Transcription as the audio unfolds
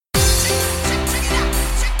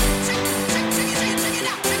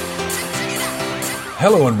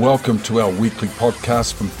Hello and welcome to our weekly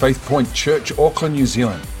podcast from Faith Point Church, Auckland, New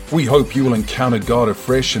Zealand. We hope you will encounter God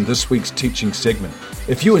afresh in this week's teaching segment.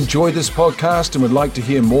 If you enjoy this podcast and would like to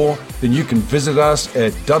hear more, then you can visit us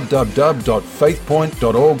at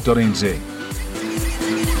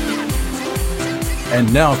www.faithpoint.org.nz.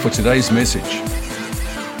 And now for today's message.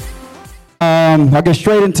 I go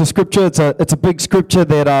straight into scripture. It's a big scripture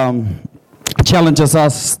that challenges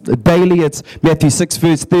us daily. It's Matthew 6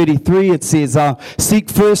 verse 33. It says, seek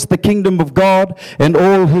first the kingdom of God and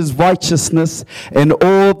all his righteousness, and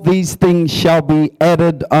all these things shall be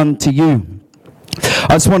added unto you. I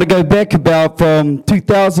just want to go back about from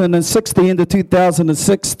 2006, the end of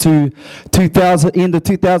 2006 to end of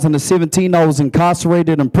 2017. I was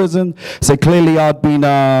incarcerated in prison, so clearly I'd been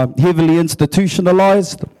heavily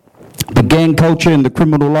institutionalized. The gang culture and the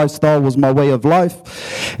criminal lifestyle was my way of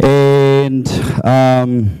life, and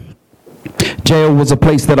jail was a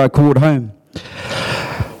place that I called home.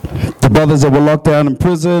 The brothers that were locked down in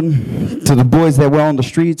prison, to the boys that were on the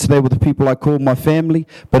streets, they were the people I called my family.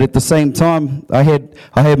 But at the same time, I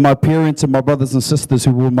had my parents and my brothers and sisters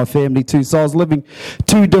who were my family too. So I was living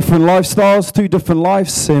two different lifestyles, two different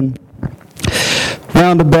lives, and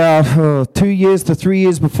around about 2 years to 3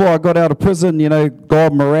 years before I got out of prison,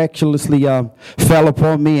 God miraculously fell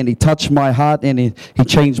upon me, and he touched my heart, and he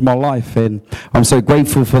changed my life, and I'm so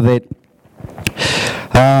grateful for that.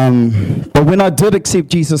 But when I did accept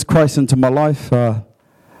Jesus Christ into my life,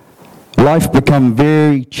 life became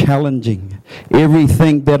very challenging. Every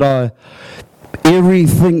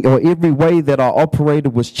way that I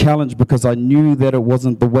operated was challenged because I knew that it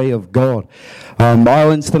wasn't the way of God. I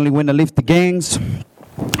instantly, when I left the gangs,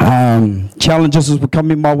 challenges were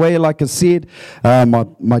coming my way. Like I said,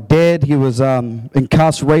 my dad, he was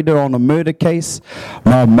incarcerated on a murder case.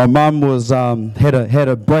 My mum was had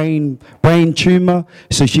a brain tumor,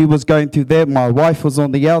 so she was going through that. My wife was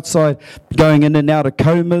on the outside, going in and out of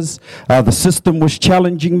comas. The system was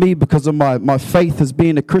challenging me because of my faith as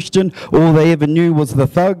being a Christian. All they ever knew was the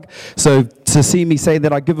thug. So to see me say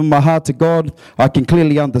that I given my heart to God, I can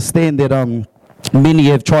clearly understand that many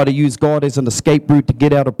have tried to use God as an escape route to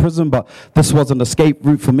get out of prison, but this was an escape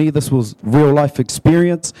route for me. This was real life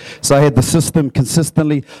experience. So I had the system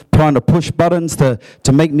consistently trying to push buttons to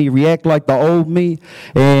make me react like the old me.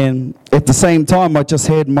 And at the same time, I just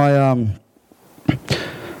had my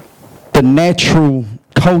the natural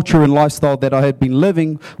culture and lifestyle that I had been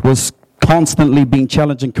living was constantly being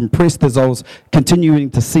challenged and compressed as I was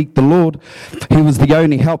continuing to seek the Lord. He was the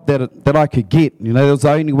only help that I could get. It was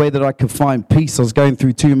the only way that I could find peace. I was going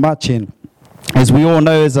through too much, and as we all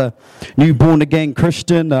know, as a new born-again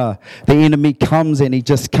Christian, the enemy comes, and he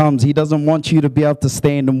just comes. He doesn't want you to be able to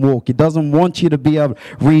stand and walk. He doesn't want you to be able to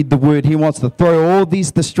read the Word. He wants to throw all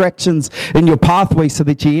these distractions in your pathway so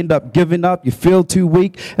that you end up giving up. You feel too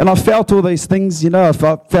weak. And I felt all those things, I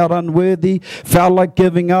felt unworthy, felt like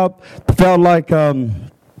giving up, felt like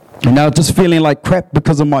just feeling like crap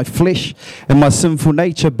because of my flesh and my sinful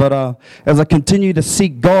nature. But as I continued to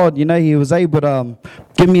seek God, he was able to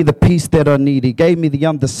give me the peace that I need. He gave me the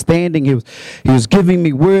understanding. He was giving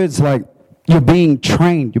me words like, you're being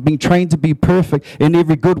trained. You're being trained to be perfect in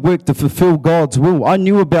every good work to fulfill God's will. I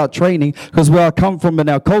knew about training because where I come from in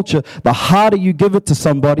our culture, the harder you give it to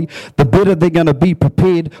somebody, the better they're going to be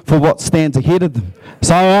prepared for what stands ahead of them.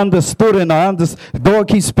 So I understood, and God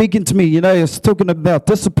keeps speaking to me. It's talking about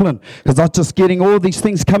discipline, because I'm just getting all these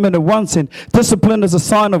things coming at once, and discipline is a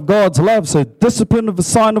sign of God's love. So discipline is a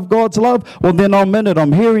sign of God's love. Well, then I'm in it.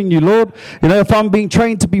 I'm hearing you, Lord. If I'm being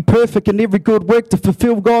trained to be perfect in every good work to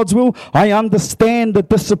fulfill God's will, I understand the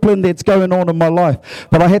discipline that's going on in my life,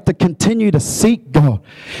 but I had to continue to seek God,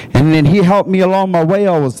 and then he helped me along my way.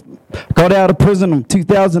 Got out of prison in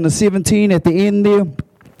 2017. At the end there,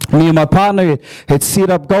 me and my partner had set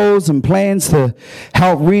up goals and plans to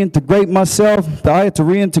help reintegrate myself. I had to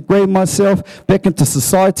reintegrate myself back into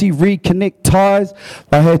society, reconnect ties.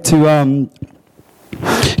 I had to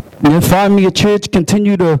find me a church,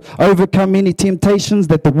 continue to overcome any temptations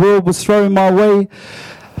that the world was throwing my way.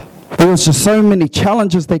 There was just so many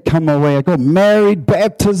challenges that come my way. I got married,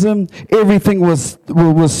 baptism, everything was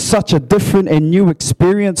such a different and new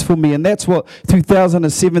experience for me. And that's what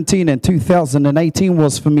 2017 and 2018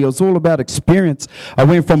 was for me. It was all about experience. I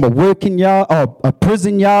went from a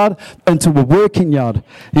prison yard into a working yard.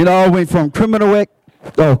 I went from criminal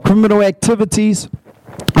activities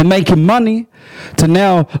and making money to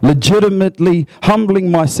now legitimately humbling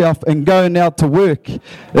myself and going out to work.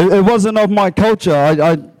 It wasn't of my culture.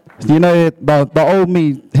 The old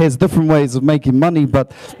me has different ways of making money,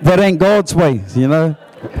 but that ain't God's ways,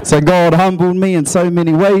 So God humbled me in so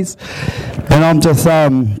many ways, and I'm just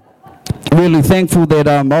really thankful that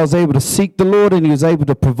I was able to seek the Lord, and He was able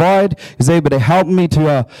to provide. He was able to help me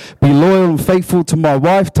to be loyal and faithful to my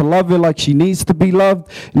wife, to love her like she needs to be loved.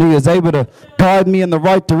 And He was able to guide me in the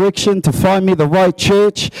right direction, to find me the right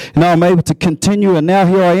church. And now I'm able to continue, and now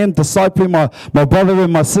here I am discipling my brother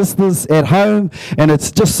and my sisters at home. And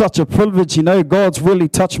it's just such a privilege. God's really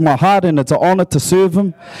touched my heart, and it's an honor to serve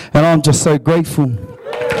Him. And I'm just so grateful.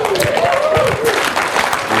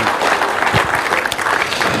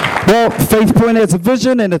 Well, Faith Point has a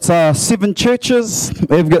vision, and it's 7 churches.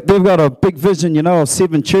 They've got a big vision, of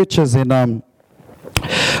 7 churches. And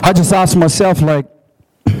I just asked myself, let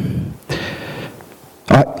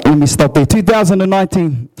me stop there.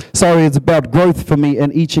 2019, it's about growth for me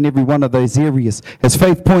in each and every one of those areas. As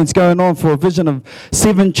Faith Point's going on for a vision of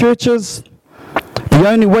 7 churches, the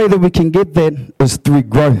only way that we can get that is through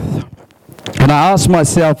growth. And I asked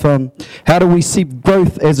myself, how do we see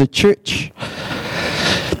growth as a church?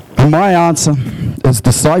 And my answer is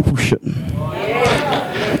discipleship.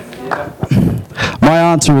 My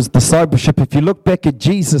answer is discipleship. If you look back at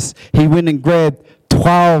Jesus, He went and grabbed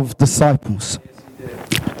 12 disciples.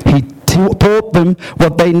 He taught them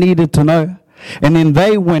what they needed to know. And then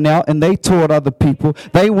they went out and they taught other people.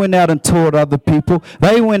 They went out and taught other people.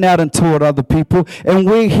 They went out and taught other people. And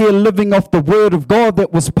we're here living off the word of God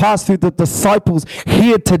that was passed through the disciples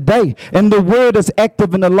here today. And the word is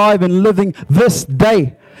active and alive and living this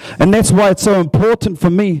day. And that's why it's so important for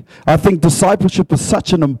me. I think discipleship is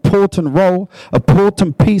such an important role,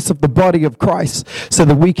 important piece of the body of Christ, so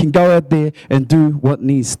that we can go out there and do what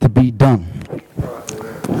needs to be done.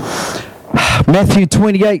 Matthew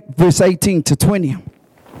 28, verse 18 to 20.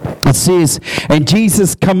 It says, "And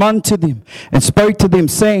Jesus come unto them and spoke to them,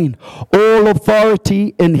 saying, All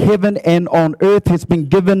authority in heaven and on earth has been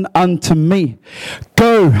given unto me.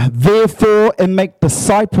 Go, therefore, and make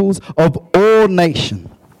disciples of all nations."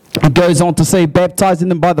 It goes on to say, baptizing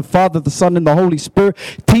them by the Father, the Son, and the Holy Spirit,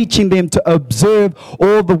 teaching them to observe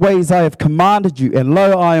all the ways I have commanded you. And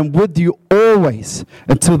lo, I am with you always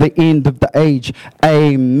until the end of the age.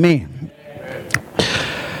 Amen.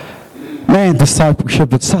 Man,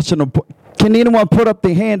 discipleship, it's such an important... Can anyone put up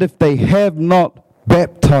their hand if they have not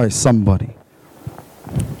baptized somebody?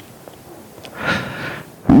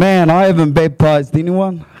 Man, I haven't baptized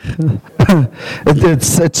anyone.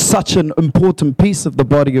 It's such an important piece of the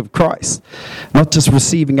body of Christ. Not just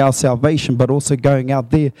receiving our salvation, but also going out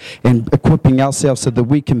there and equipping ourselves so that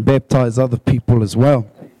we can baptize other people as well.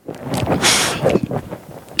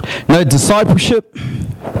 No, discipleship.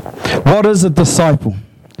 What is a disciple?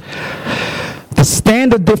 The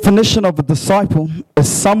standard definition of a disciple is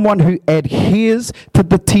someone who adheres to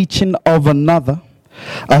the teaching of another,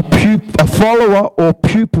 a follower or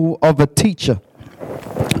pupil of a teacher.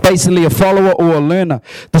 Basically, a follower or a learner.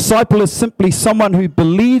 Disciple is simply someone who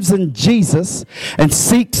believes in Jesus and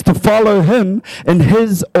seeks to follow Him in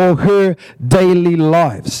his or her daily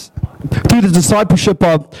lives. Through the discipleship,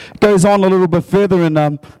 goes on a little bit further, and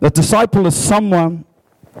the disciple is someone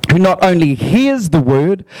who not only hears the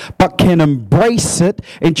word, but can embrace it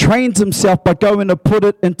and trains himself by going to put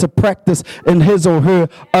it into practice in his or her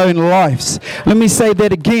own lives. Let me say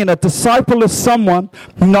that again. A disciple is someone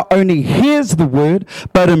who not only hears the word,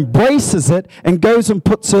 but embraces it and goes and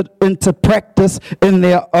puts it into practice in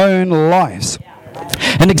their own lives.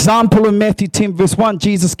 An example in Matthew 10 verse 1,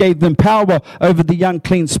 Jesus gave them power over the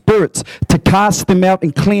unclean spirits to cast them out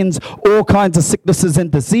and cleanse all kinds of sicknesses and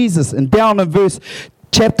diseases. And down in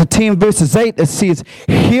chapter 10 verses 8, it says,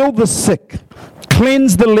 heal the sick,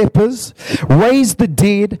 cleanse the lepers, raise the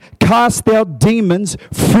dead, cast out demons.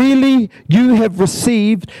 Freely you have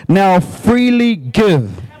received, now freely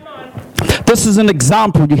give. This is an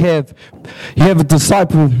example. You have a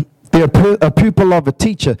disciple, they're a pupil of a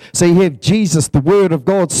teacher. So you have Jesus, the word of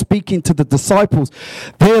God, speaking to the disciples.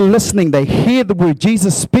 They're listening. They hear the word.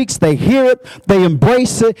 Jesus speaks. They hear it. They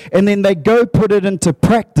embrace it. And then they go put it into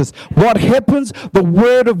practice. What happens? The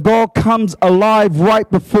word of God comes alive right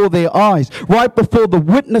before their eyes. Right before the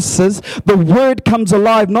witnesses, the word comes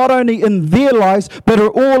alive not only in their lives, but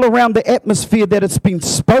all around the atmosphere that it's been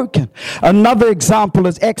spoken. Another example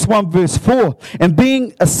is Acts 1 verse 4. And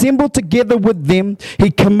being assembled together with them,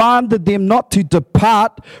 He commanded them not to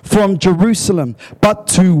depart from Jerusalem, but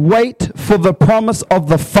to wait for the promise of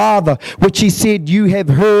the Father, which He said, you have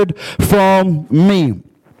heard from me.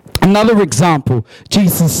 Another example,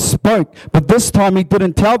 Jesus spoke, but this time He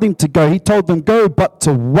didn't tell them to go. He told them go, but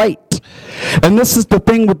to wait. And this is the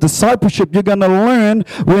thing with discipleship. You're going to learn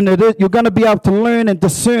when it is, you're going to be able to learn and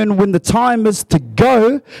discern when the time is to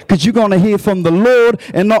go, because you're going to hear from the Lord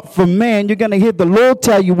and not from man. You're going to hear the Lord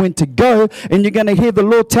tell you when to go, and you're going to hear the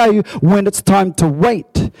Lord tell you when it's time to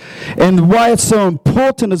wait. And why it's so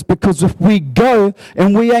important is because if we go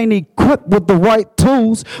and we ain't equipped with the right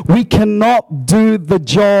tools, we cannot do the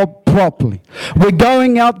job properly. We're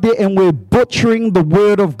going out there and we're butchering the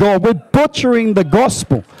word of God. We're butchering the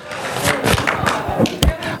gospel.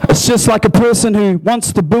 It's just like a person who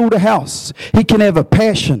wants to build a house. He can have a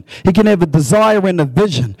passion. He can have a desire and a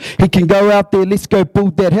vision. He can go out there, let's go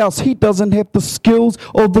build that house. He doesn't have the skills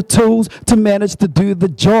or the tools to manage to do the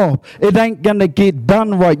job. It ain't going to get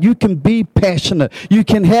done right. You can be passionate. You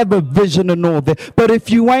can have a vision and all that. But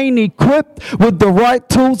if you ain't equipped with the right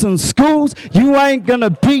tools and skills, you ain't going to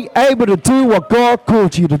be able to do what God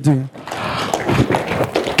called you to do.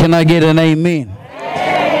 Can I get an amen?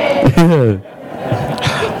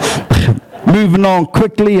 Moving on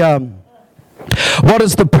quickly, what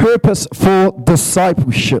is the purpose for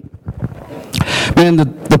discipleship? Man,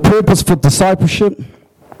 the purpose for discipleship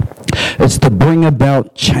is to bring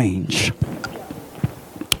about change.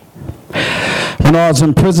 When I was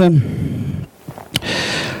in prison,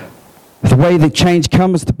 the way that change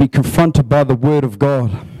comes is to be confronted by the Word of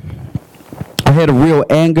God. I had a real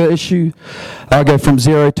anger issue. I go from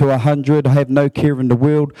 0 to 100. I have no care in the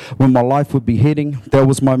world where my life would be heading. That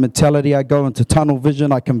was my mentality. I go into tunnel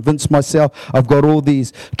vision. I convince myself I've got all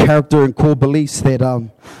these character and core beliefs that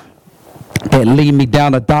lead me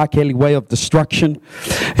down a dark alleyway of destruction.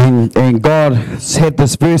 And God had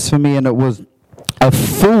this verse for me, and it was, a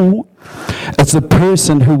fool is a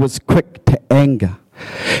person who was quick to anger.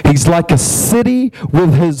 He's like a city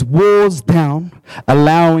with his walls down,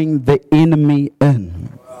 allowing the enemy in.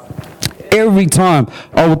 Every time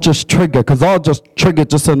I would just trigger, because I'll just trigger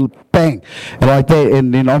just a bang, and like that,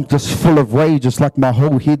 and then I'm just full of rage. It's like my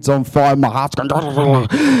whole head's on fire, my heart's going.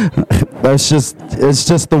 It's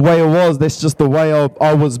just the way it was. That's just the way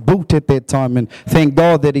I was built at that time. And thank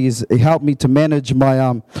God that He helped me to manage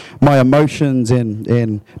my emotions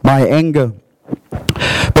and my anger.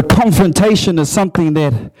 But confrontation is something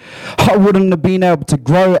that I wouldn't have been able to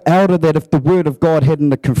grow out of that if the Word of God hadn't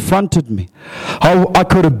have confronted me. I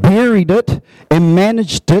could have buried it and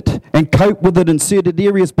managed it and coped with it in certain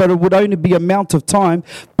areas, but it would only be a amount of time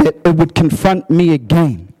that it would confront me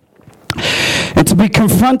again. And to be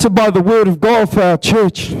confronted by the Word of God for our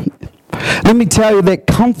church, let me tell you that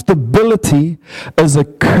comfortability is a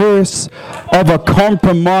curse of a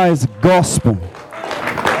compromised gospel.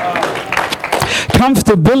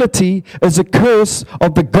 Comfortability is a curse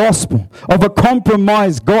of the gospel, of a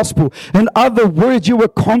compromised gospel. In other words, you are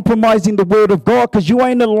compromising the Word of God because you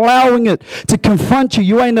ain't allowing it to confront you.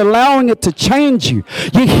 You ain't allowing it to change you.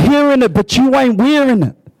 You're hearing it, but you ain't wearing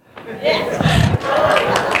it.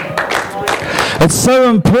 It's so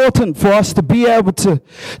important for us to be able to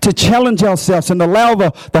challenge ourselves and allow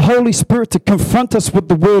the Holy Spirit to confront us with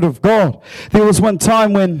the Word of God. There was a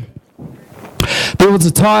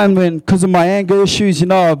time when, because of my anger issues,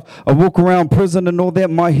 I walk around prison and all that,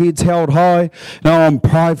 my head's held high. I'm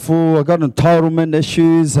prideful, I got entitlement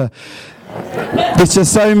issues. There's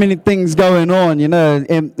just so many things going on,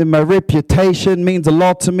 and my reputation means a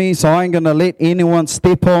lot to me, so I ain't going to let anyone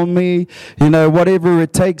step on me. Whatever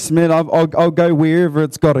it takes, man, I'll go wherever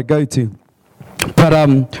it's got to go to.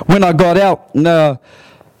 But when I got out, there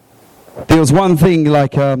was one thing,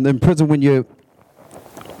 like in prison when you...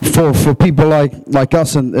 For people like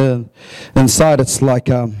us inside, it's like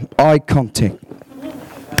eye contact.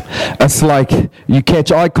 It's like you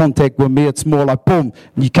catch eye contact with me, it's more like boom,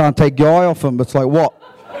 you can't take your eye off him. It's like, what?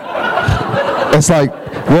 It's like,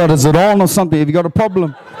 what, is it on or something? Have you got a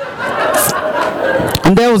problem?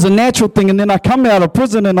 And that was a natural thing. And then I come out of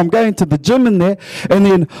prison and I'm going to the gym in there, and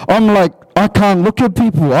then I'm like, I can't look at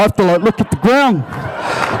people. I have to look at the ground.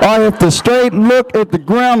 I have to straight look at the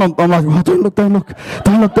ground. I'm like, oh, don't look.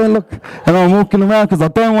 And I'm walking around because I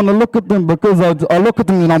don't want to look at them, because I look at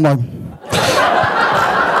them and I'm like,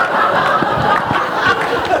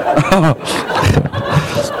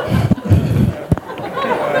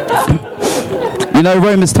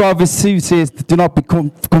 Romans 12 verse 2 says, do not be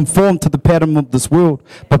conformed to the pattern of this world,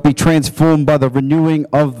 but be transformed by the renewing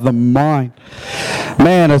of the mind.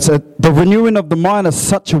 Man, the renewing of the mind is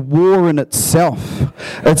such a war in itself.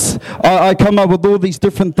 I come up with all these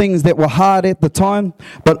different things that were hard at the time,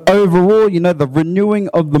 but overall, the renewing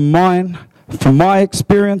of the mind, from my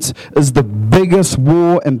experience, is the biggest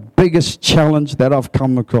war and biggest challenge that I've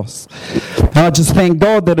come across. And I just thank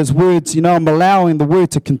God that His words, I'm allowing the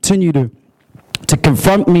Word to continue to to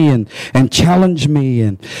confront me and challenge me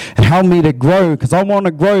and help me to grow, because I want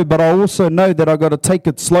to grow, but I also know that I got to take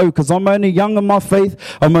it slow, because I'm only young in my faith.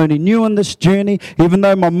 I'm only new in this journey. Even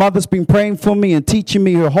though my mother's been praying for me and teaching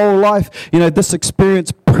me her whole life, this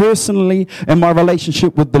experience personally and my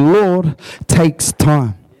relationship with the Lord takes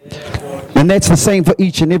time. And that's the same for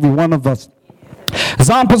each and every one of us.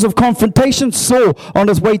 Examples of confrontation. Saul, on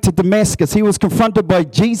his way to Damascus, he was confronted by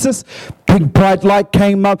Jesus. Big bright light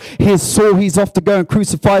came up. Here's Saul, he's off to go and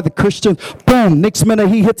crucify the Christians. Boom, next minute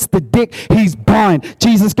he hits the deck, he's blind.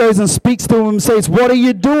 Jesus goes and speaks to him and says, what are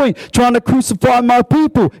you doing, trying to crucify my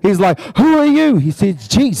people? He's like, who are you? He says,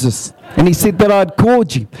 Jesus. And he said that I'd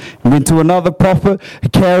called you. He went to another prophet. He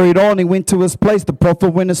carried on. He went to his place. The prophet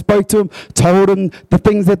went and spoke to him, told him the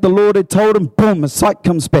things that the Lord had told him. Boom, his sight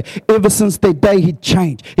comes back. Ever since that day, he'd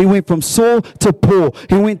changed. He went from Saul to Paul.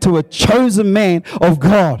 He went to a chosen man of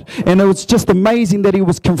God. And it was just amazing that he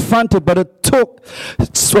was confronted, but it took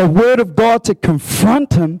a word of God to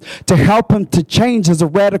confront him, to help him to change his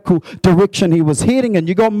radical direction he was heading. And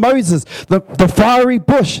you got Moses, the fiery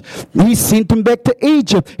bush. He sent him back to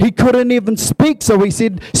Egypt. He couldn't even speak, so he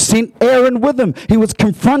said, sent Aaron with him. He was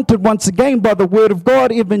confronted once again by the word of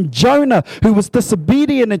God. Even Jonah, who was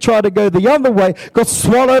disobedient and tried to go the other way, got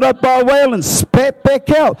swallowed up by a whale and spat back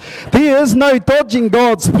out. There is no dodging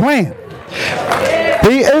God's plan.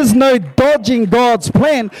 There is no dodging God's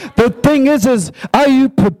plan. The thing is are you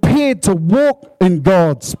prepared to walk in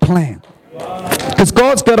God's plan? Because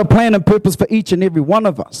God's got a plan and purpose for each and every one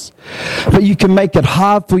of us. But you can make it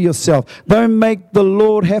hard for yourself. Don't make the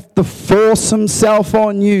Lord have to force himself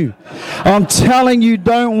on you. I'm telling you,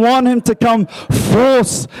 don't want him to come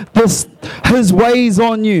force his ways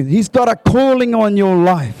on you. He's got a calling on your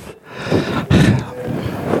life.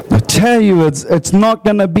 I tell you, it's not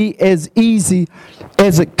going to be as easy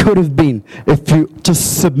as it could have been if you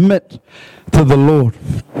just submit to the Lord.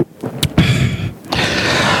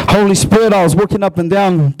 Holy Spirit, I was walking up and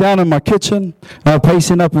down in my kitchen,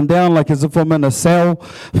 pacing up and down like as if I'm in a cell,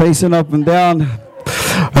 pacing up and down,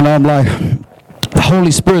 and I'm like, the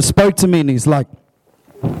Holy Spirit spoke to me, and he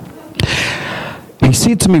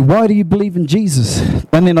said to me, why do you believe in Jesus?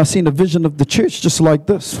 And then I seen a vision of the church just like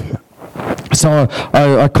this. So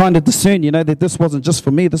I kind of discerned, that this wasn't just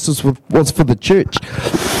for me, this was for the church.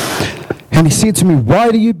 And he said to me,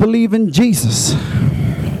 why do you believe in Jesus?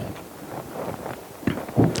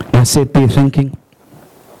 I sat there thinking,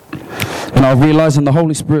 and I realized, and the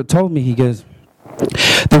Holy Spirit told me, he goes,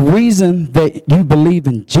 the reason that you believe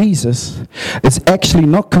in Jesus is actually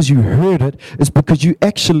not because you heard it, it's because you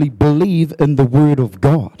actually believe in the Word of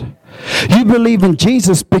God. You believe in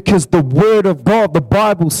Jesus because the Word of God, the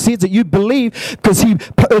Bible says it. You believe because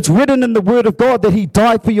it's written in the Word of God that he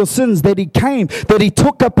died for your sins, that he came, that he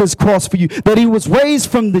took up his cross for you, that he was raised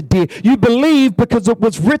from the dead. You believe because it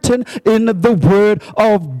was written in the Word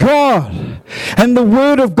of God. And the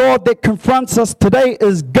Word of God that confronts us today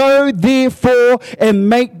is, go therefore and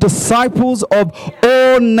make disciples of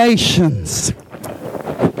all nations.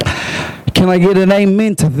 Can I get an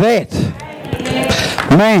amen to that?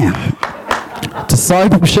 Man,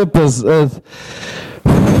 discipleship is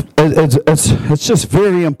it's just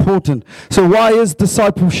very important. So why is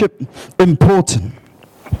discipleship important?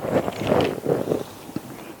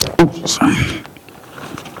 Oh, sorry.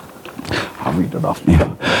 I'll read it off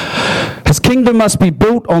now. His kingdom must be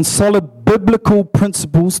built on solid biblical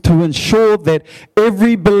principles to ensure that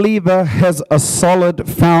every believer has a solid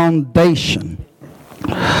foundation.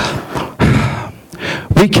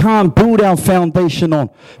 We can't build our foundation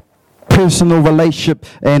on personal relationship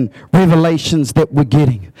and revelations that we're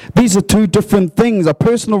getting. These are two different things. A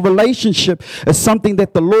personal relationship is something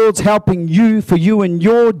that the Lord's helping you for you in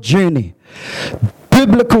your journey.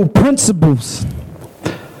 Biblical principles,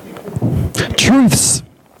 truths,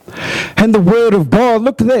 and the Word of God.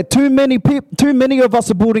 Look at that. Too many of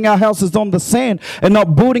us are building our houses on the sand and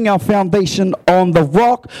not building our foundation on the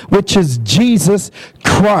rock, which is Jesus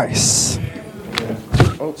Christ.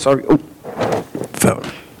 Oh, sorry. Oh, fell.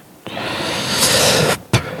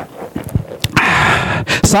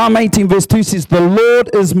 Psalm 18 verse 2 says, the Lord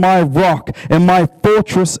is my rock and my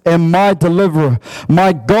fortress and my deliverer,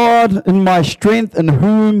 my God and my strength in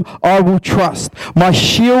whom I will trust, my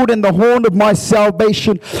shield and the horn of my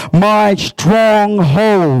salvation, my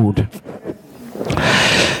stronghold.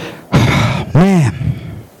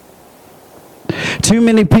 Man, too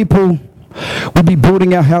many people We'll be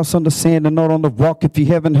building our house on the sand and not on the rock. If you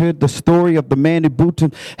haven't heard the story of the man who built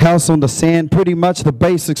his house on the sand, pretty much the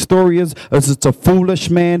basic story is it's a foolish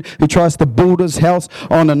man who tries to build his house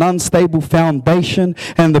on an unstable foundation,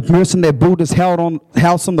 and the person that built his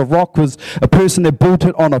house on the rock was a person that built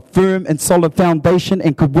it on a firm and solid foundation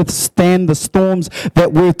and could withstand the storms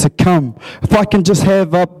that were to come. If I can just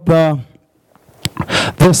have up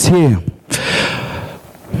this here.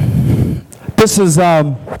 This is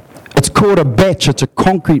it's called a batch. It's a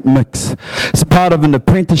concrete mix. It's part of an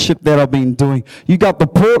apprenticeship that I've been doing. You got the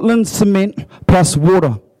Portland cement plus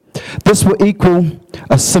water. This will equal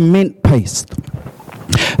a cement paste.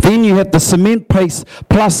 Then you have the cement paste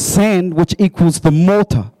plus sand, which equals the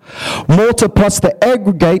mortar. Mortar plus the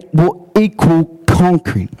aggregate will equal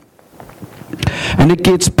concrete. And it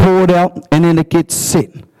gets poured out and then it gets set.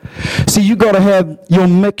 See, you got to have your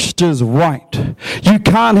mixtures right. You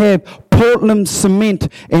can't have Portland cement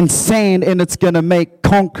and sand and it's going to make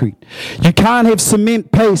concrete. You can't have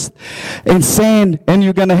cement paste and sand and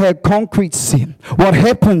you're going to have concrete set. What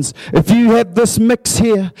happens if you have this mix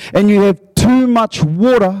here and you have too much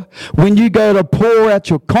water, when you go to pour out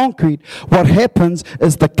your concrete, what happens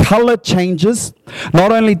is the color changes.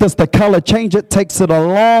 Not only does the color change, it takes it a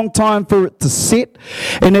long time for it to set,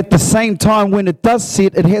 and at the same time when it does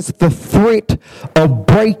set, it has the threat of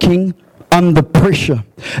breaking under pressure.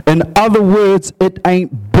 In other words, it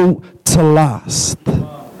ain't built to last.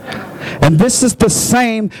 And this is the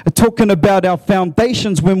same talking about our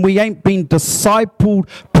foundations when we ain't been discipled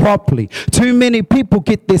properly. Too many people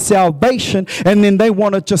get their salvation and then they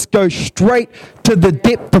want to just go straight to the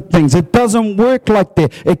depth of things. It doesn't work like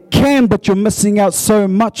that. It can, but you're missing out so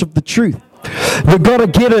much of the truth. We've got to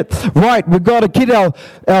get it right. We've got to get our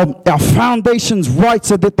foundations right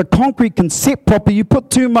so that the concrete can set properly. You put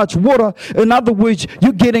too much water. In other words,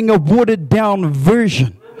 you're getting a watered down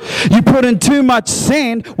version. You put in too much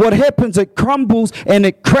sand, what happens? It crumbles and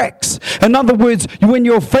it cracks. In other words, when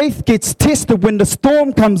your faith gets tested, when the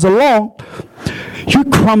storm comes along, you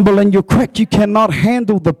crumble and you crack. You cannot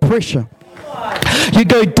handle the pressure. You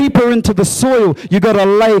go deeper into the soil. You got to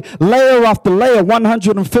lay layer after layer,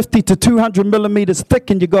 150 to 200 millimeters thick,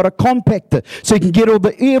 and you got to compact it so you can get all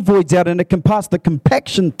the air voids out and it can pass the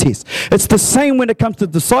compaction test. It's the same when it comes to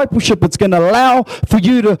discipleship. It's going to allow for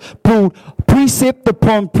you to build precept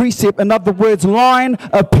upon precept. In other words, line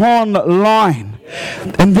upon line.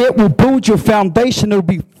 And that will build your foundation. It will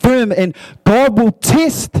be firm, and God will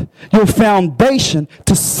test your foundation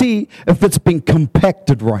to see if it's been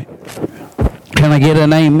compacted right. Can I get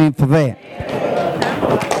an amen for that?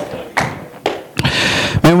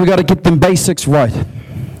 Man, we got to get them basics right.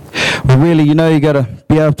 Well, really, you got to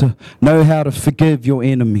be able to know how to forgive your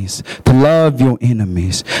enemies, to love your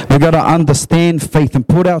enemies. We've got to understand faith and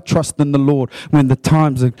put our trust in the Lord when the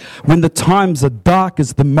times are dark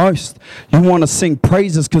as the most. You want to sing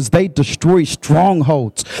praises because they destroy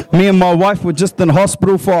strongholds. Me and my wife were just in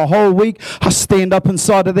hospital for a whole week. I stand up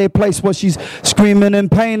inside of their place while she's screaming in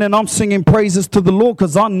pain, and I'm singing praises to the Lord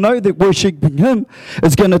because I know that worshiping Him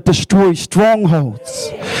is going to destroy strongholds.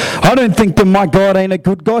 I don't think that my God ain't a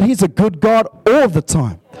good God. He's a good God all the time.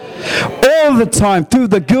 All the time, through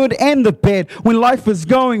the good and the bad. When life is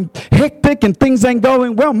going hectic and things ain't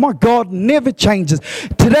going well, my God never changes.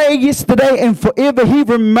 Today, yesterday, and forever, He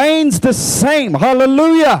remains the same.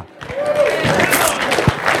 Hallelujah.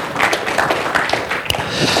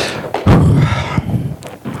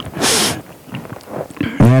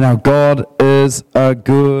 Man, our God is a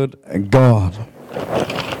good God.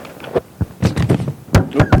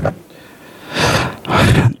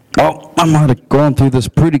 Oh, I might have gone through this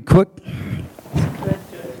pretty quick.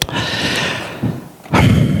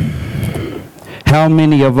 How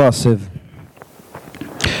many of us have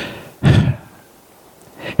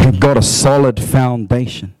got a solid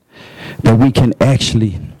foundation that we can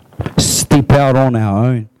actually step out on our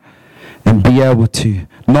own and be able to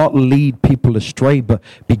not lead people astray, but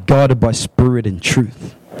be guided by spirit and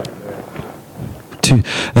truth?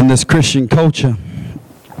 In this Christian culture,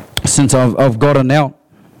 since I've gotten out,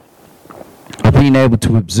 I've been able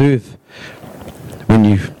to observe when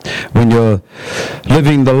you're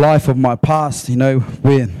living the life of my past,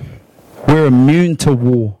 we're immune to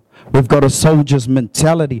war. We've got a soldier's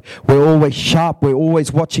mentality. We're always sharp. We're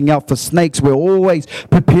always watching out for snakes. We're always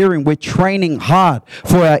preparing. We're training hard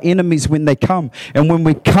for our enemies when they come. And when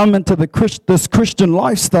we come into this Christian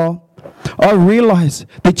lifestyle, I realize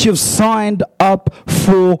that you've signed up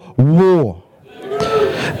for war.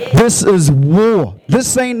 This is war.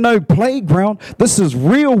 This ain't no playground. This is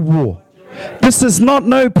real war. This is not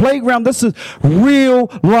no playground. This is real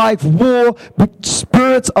life war with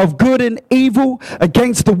spirits of good and evil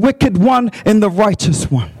against the wicked one and the righteous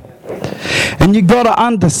one. And you got to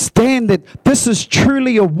understand that this is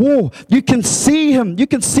truly a war. You can see him. You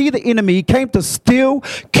can see the enemy. He came to steal,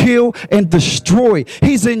 kill, and destroy.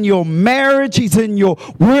 He's in your marriage. He's in your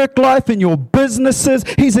work life, in your businesses.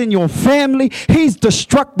 He's in your family. He's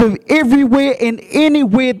destructive everywhere and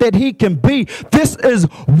anywhere that he can be. This is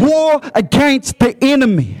war against the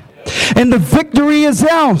enemy. And the victory is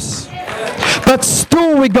ours. But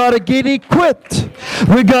still, we got to get equipped.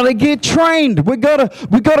 We got to get trained. We got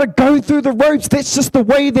to go through the ropes. That's just the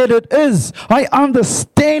way that it is. I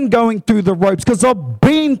understand going through the ropes because I've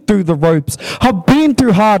been through the ropes. I've been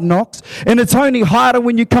through hard knocks, and it's only harder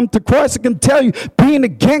when you come to Christ. I can tell you, being a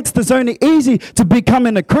gangster is only easy to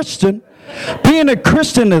becoming a Christian. Being a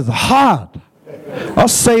Christian is hard. I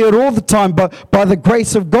say it all the time, but by the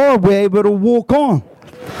grace of God, we're able to walk on.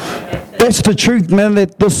 That's the truth, man,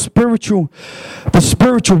 that the spiritual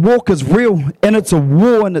walk is real, and it's a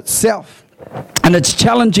war in itself. And it's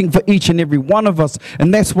challenging for each and every one of us.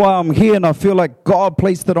 And that's why I'm here, and I feel like God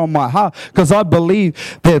placed it on my heart, because I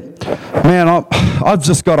believe that, man, I've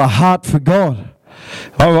just got a heart for God.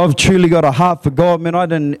 I've truly got a heart for God, man. I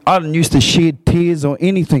didn't used to shed tears or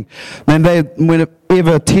anything. Man,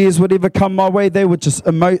 whenever tears would ever come my way, they would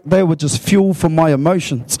just fuel for my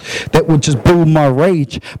emotions. That would just build my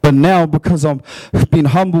rage. But now, because I've been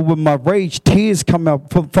humble with my rage, tears come out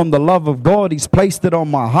from the love of God. He's placed it on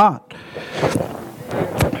my heart.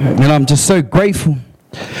 And I'm just so grateful.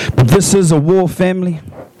 But this is a war, family.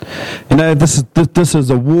 You know, this is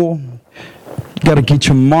a war. You got to get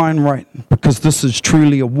your mind right, because this is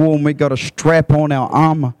truly a war, and we got to strap on our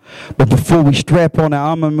armor. But before we strap on our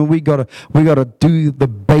armor, man, we got to do the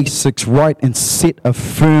basics right and set a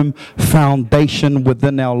firm foundation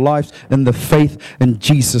within our lives in the faith in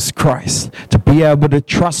Jesus Christ, to be able to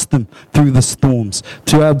trust Him through the storms,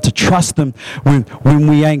 to be able to trust Him when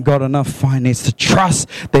we ain't got enough finance, to trust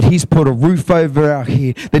that He's put a roof over our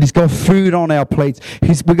head, that He's got food on our plates,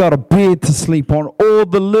 we got a bed to sleep on. All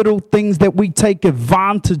the little things that we take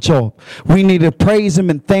advantage of, we need to praise Him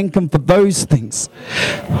and thank Him for those things.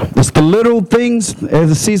 It's the little things, as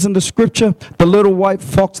it says in the scripture, the little white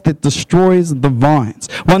fox that destroys the vines.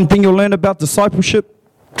 One thing you'll learn about discipleship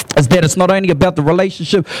is that it's not only about the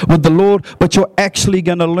relationship with the Lord, but you're actually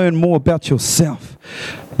going to learn more about yourself.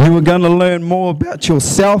 You are going to learn more about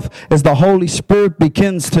yourself as the Holy Spirit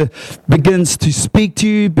begins to speak to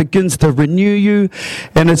you, begins to renew you.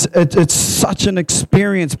 And it's such an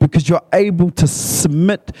experience, because you're able to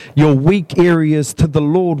submit your weak areas to the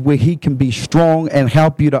Lord, where He can be strong and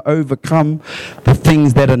help you to overcome the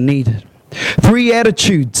things that are needed. 3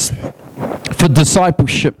 attitudes for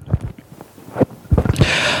discipleship.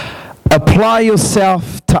 Apply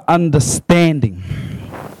yourself to understanding.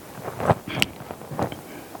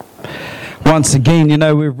 Once again, you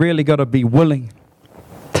know, we've really got to be willing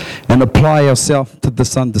and apply ourselves to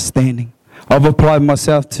this understanding. I've applied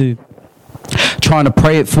myself to trying to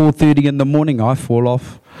pray at 4:30 in the morning. I fall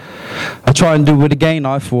off. I try and do it again.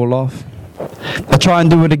 I fall off. I try and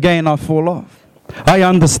do it again. I fall off. I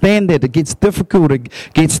understand that it gets difficult. It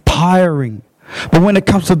gets tiring. But when it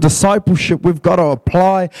comes to discipleship, we've got to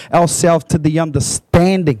apply ourselves to the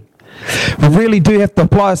understanding. We really do have to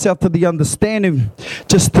apply ourselves to the understanding.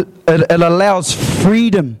 It allows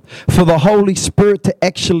freedom for the Holy Spirit to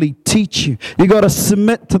actually teach you. You got to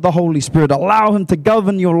submit to the Holy Spirit. Allow Him to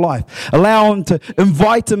govern your life. Allow Him to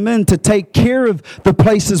invite Him in to take care of the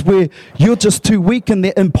places where you're just too weak and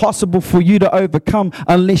they're impossible for you to overcome,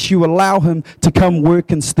 unless you allow Him to come work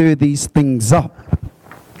and stir these things up.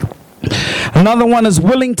 Another one is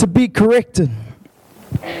willing to be corrected.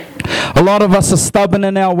 A lot of us are stubborn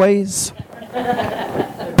in our ways.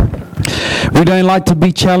 We don't like to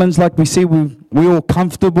be challenged. Like we see, we're all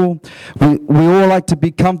comfortable. We all like to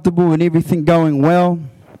be comfortable and everything going well.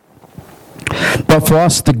 But for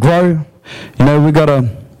us to grow, you know, we got to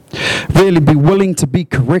really be willing to be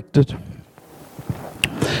corrected.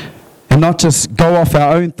 And not just go off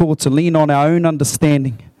our own thoughts and lean on our own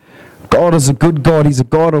understanding. God is a good God. He's a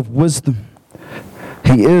God of wisdom.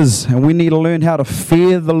 He is. And we need to learn how to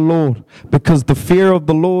fear the Lord, because the fear of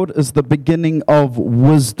the Lord is the beginning of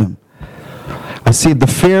wisdom. It said the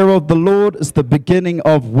fear of the Lord is the beginning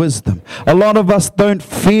of wisdom. A lot of us don't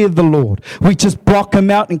fear the Lord. We just block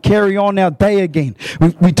him out and carry on our day again.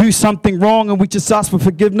 We do something wrong and we just ask for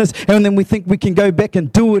forgiveness, and then we think we can go back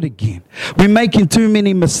and do it again. We're making too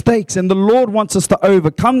many mistakes, and the Lord wants us to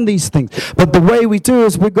overcome these things. But the way we do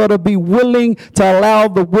is we've got to be willing to allow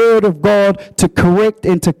the Word of God to correct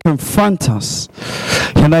and to confront us.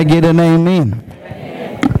 Can I get an amen?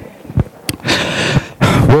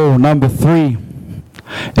 Well, number 3,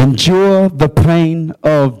 endure the pain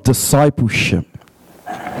of discipleship.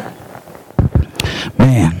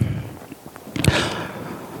 Man,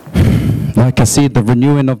 like I said, the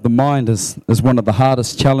renewing of the mind is one of the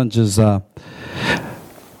hardest challenges of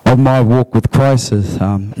my walk with Christ, is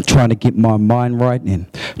trying to get my mind right and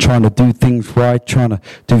trying to do things right, trying to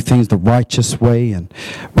do things the righteous way, and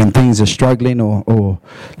when things are struggling or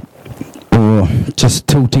just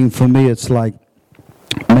tilting for me, it's like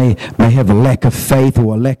may have a lack of faith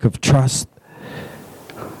or a lack of trust.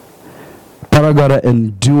 But I got to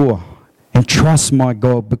endure and trust my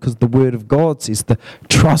God, because the Word of God says to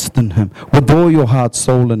trust in Him with all your heart,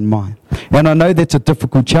 soul, and mind. And I know that's a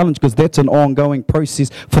difficult challenge, because that's an ongoing process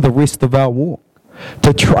for the rest of our walk,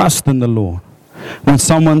 to trust in the Lord. When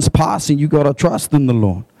someone's passing, you got to trust in the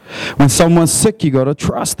Lord. When someone's sick, you got to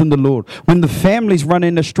trust in the Lord. When the family's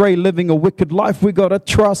running astray, living a wicked life, we got to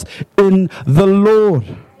trust in the Lord.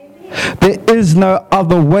 There is no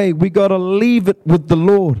other way. We got to leave it with the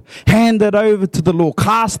Lord. Hand it over to the Lord.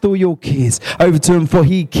 Cast all your cares over to Him, for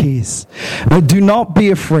He cares. But do not be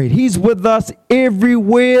afraid. He's with us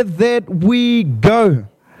everywhere that we go.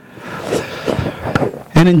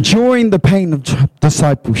 And enjoying the pain of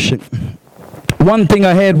discipleship. One thing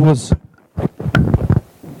I had was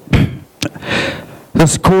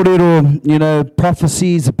this quoted, or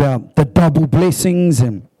prophecies about the double blessings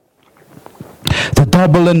and the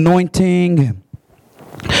double anointing.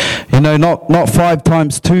 Not 5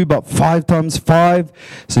 times 2, but 5 times 5.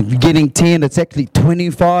 So if you're getting 10, it's actually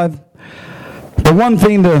 25. The one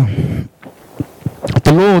thing the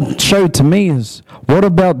Lord showed to me is, what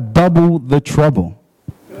about double the trouble?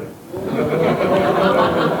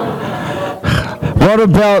 What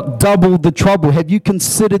about double the trouble? Have you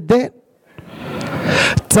considered that?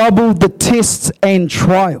 Double the tests and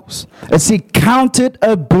trials. I see, count it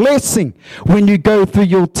a blessing when you go through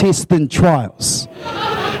your tests and trials.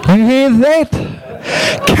 You hear that?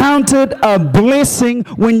 Count it a blessing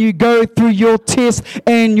when you go through your tests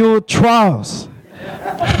and your trials.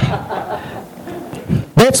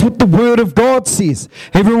 That's what the Word of God says.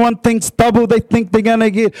 Everyone thinks double. They think they're going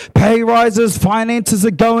to get pay rises, finances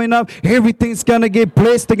are going up, everything's going to get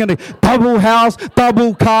blessed. They're going to double house,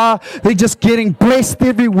 double car. They're just getting blessed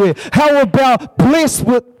everywhere. How about blessed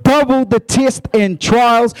with double the test and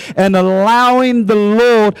trials, and allowing the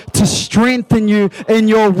Lord to strengthen you in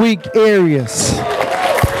your weak areas?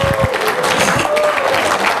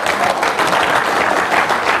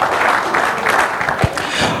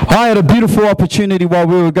 I had a beautiful opportunity while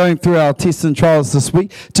we were going through our tests and trials this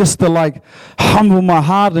week, just to humble my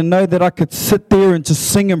heart and know that I could sit there and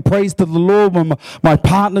just sing and praise to the Lord when my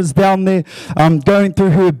partner's down there going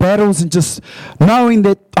through her battles, and just knowing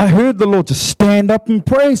that I heard the Lord just stand up and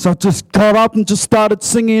praise. I just got up and just started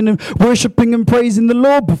singing and worshiping and praising the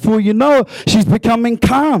Lord. Before you know it, she's becoming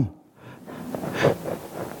calm.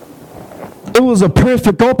 It was a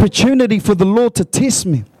perfect opportunity for the Lord to test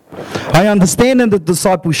me. I understand in the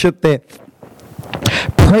discipleship that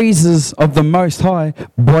praises of the Most High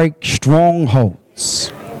break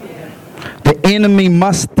strongholds. The enemy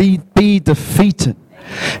must be defeated.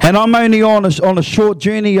 And I'm only on a short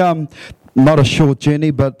journey, not a short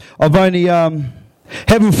journey, but I've only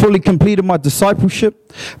haven't fully completed my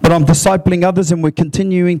discipleship, but I'm discipling others, and we're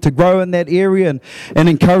continuing to grow in that area and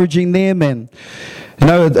encouraging them. And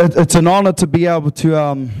it's an honor to be able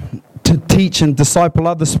to teach and disciple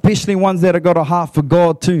others, especially ones that have got a heart for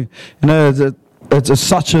God too. It's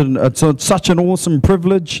such an awesome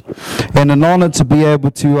privilege and an honor to be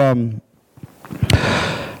able to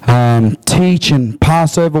teach and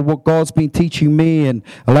pass over what God's been teaching me, and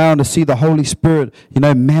allowing to see the Holy Spirit,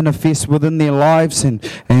 manifest within their lives, and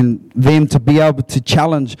them to be able to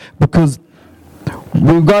challenge, because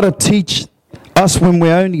we've got to teach. Us, when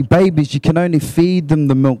we're only babies, you can only feed them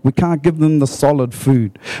the milk. We can't give them the solid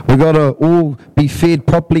food. We've got to all be fed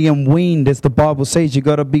properly and weaned, as the Bible says. You've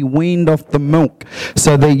got to be weaned off the milk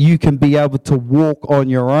so that you can be able to walk on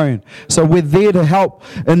your own. So we're there to help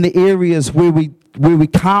in the areas where we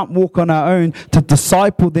can't walk on our own, to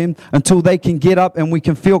disciple them until they can get up and we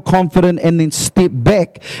can feel confident, and then step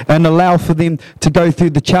back and allow for them to go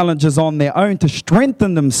through the challenges on their own, to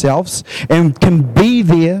strengthen themselves, and can be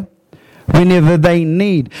there whenever they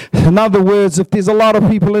need. In other words, if there's a lot of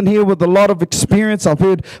people in here with a lot of experience, I've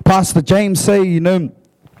heard Pastor James say,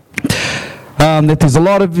 that there's a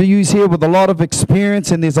lot of yous here with a lot of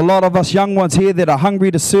experience, and there's a lot of us young ones here that are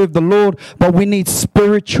hungry to serve the Lord, but we need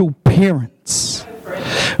spiritual parents.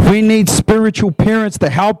 We need spiritual parents to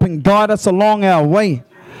help and guide us along our way.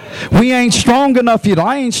 We ain't strong enough yet.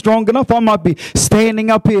 I ain't strong enough. I might be standing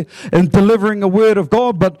up here and delivering a word of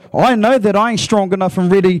God, but I know that I ain't strong enough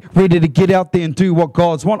and ready to get out there and do what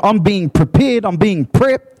God's want. I'm being prepared. I'm being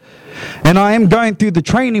prepped. And I am going through the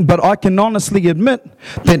training, but I can honestly admit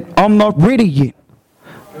that I'm not ready yet.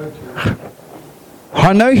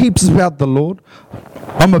 I know heaps about the Lord.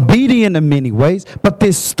 I'm obedient in many ways, but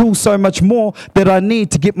there's still so much more that I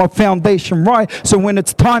need to get my foundation right. So when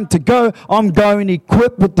it's time to go, I'm going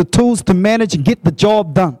equipped with the tools to manage and get the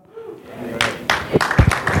job done.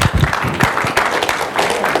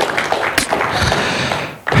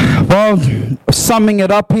 Well, summing it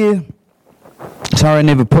up here. Sorry, I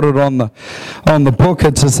never put it on the book.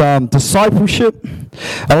 It's discipleship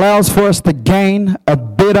allows for us to gain a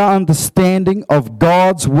better understanding of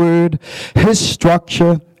God's word, His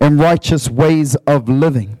structure, and righteous ways of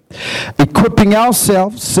living, equipping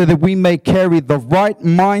ourselves so that we may carry the right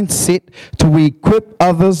mindset to equip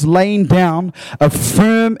others, laying down a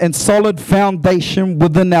firm and solid foundation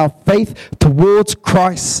within our faith towards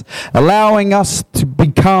Christ, allowing us to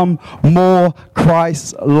become more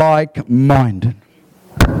Christ-like minded.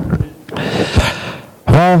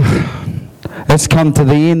 Well, it's come to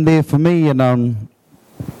the end there for me, and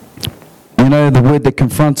the word that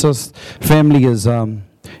confronts us, family, is to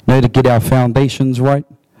get our foundations right,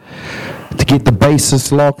 to get the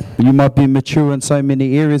basis locked. You might be mature in so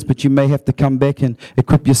many areas, but you may have to come back and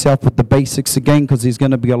equip yourself with the basics again, because there's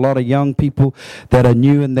going to be a lot of young people that are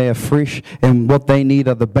new and they are fresh, and what they need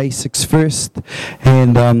are the basics first.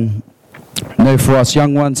 And for us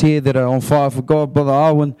young ones here that are on fire for God, Brother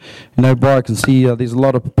Arwen, bro, I can see there's a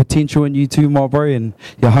lot of potential in you too, my bro, and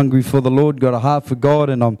you're hungry for the Lord, got a heart for God,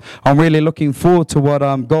 and I'm really looking forward to what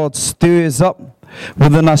God stirs up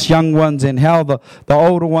within us young ones, and how the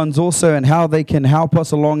older ones also, and how they can help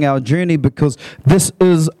us along our journey, because this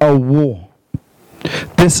is a war.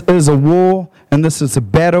 This is a war, and this is a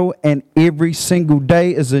battle, and every single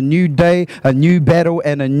day is a new battle,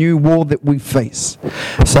 and a new war that we face.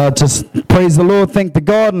 So just praise the Lord, thank the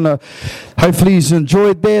God, and hopefully you've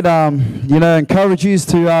enjoyed that. Encourage you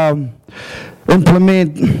to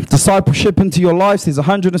implement discipleship into your lives. There's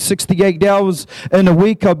 168 hours in a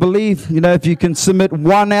week, I believe. If you can submit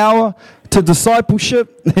 1 hour to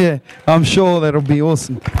discipleship, I'm sure that'll be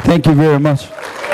awesome. Thank you very much.